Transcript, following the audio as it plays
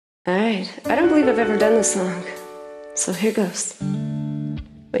Alright, I don't believe I've ever done this song, so here goes.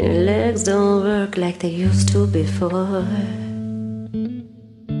 When your legs don't work like they used to before,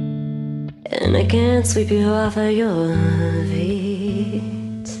 and I can't sweep you off of your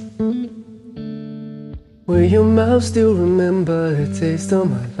feet, will your mouth still remember the taste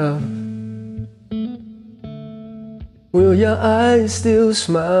of my love? Will your eyes still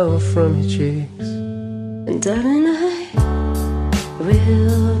smile from your cheeks? and darling, I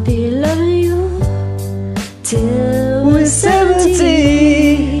will be loving you till we're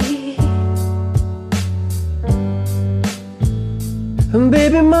 70. And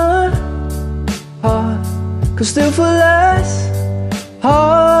baby, my heart could still feel less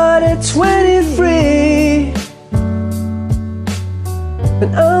hard at 23.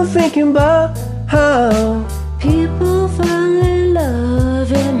 And I'm thinking about how people fall in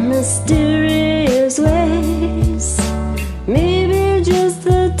love in mysterious ways. Maybe just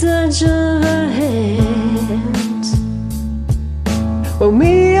the touch of a hand. well,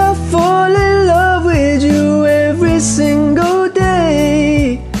 me, I fall in love with you every single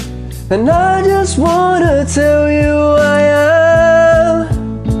day. And I just wanna tell you I am.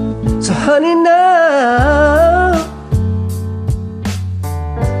 So honey, now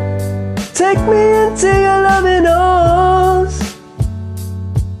take me into your loving arms.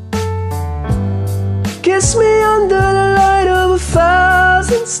 Kiss me under the light of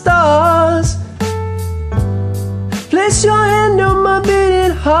 1,000 stars. Place your hand on my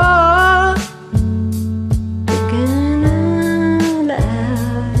beating heart. Thinking out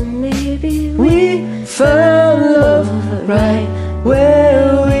loud, maybe We found love right where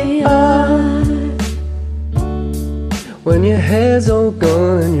we are. When your hair's all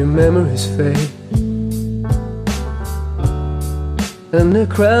gone and your memories fade, and the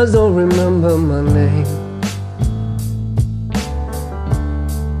crowds don't remember my name,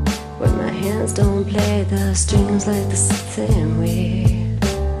 when my hands don't play the strings like the same way,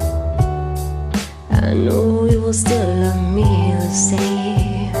 I know you will still love me the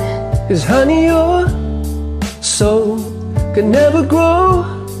same. 'cause honey, your soul could never grow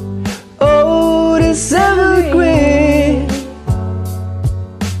old, it's evergreen.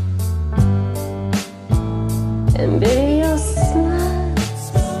 And baby, your smile,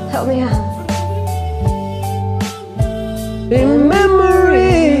 help me out. In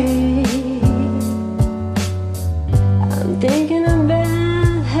memory, I'm thinking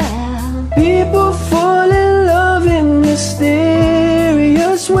about how people fall in love in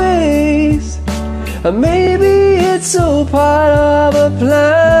mysterious ways. And maybe it's all part of a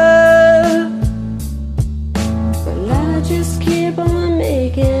plan. well, I just keep on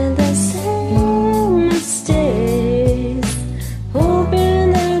making the same mistakes,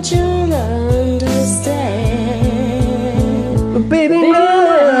 hoping that you'll understand. But baby,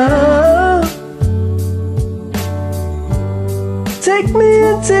 now take me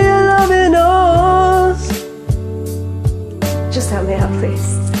into your loving arms. Just help me out, please.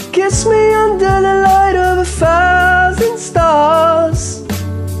 Kiss me under the light of 1,000 stars.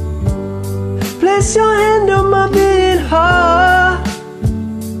 Place your hand on my beating heart.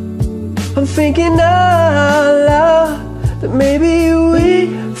 I'm thinking out loud that maybe we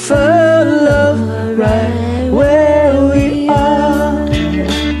found love right where we are.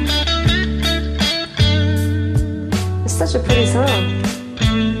 It's such a pretty song.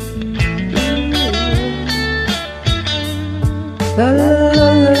 La la la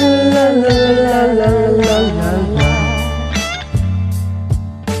la la la la la la la.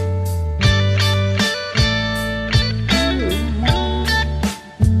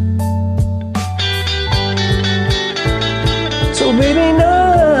 So baby,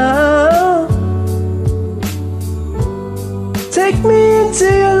 now take me into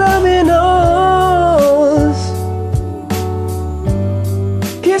your loving arms.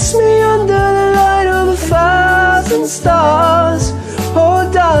 Kiss me under the light of 1,000 stars. Oh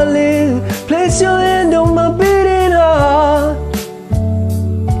darling, place your hand on my beating heart.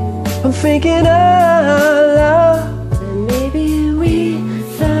 I'm thinking out loud And maybe we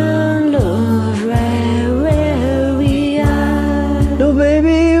found love right where we are. no,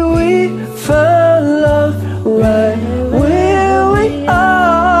 baby, we found love right where we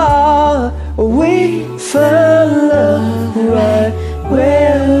are. We found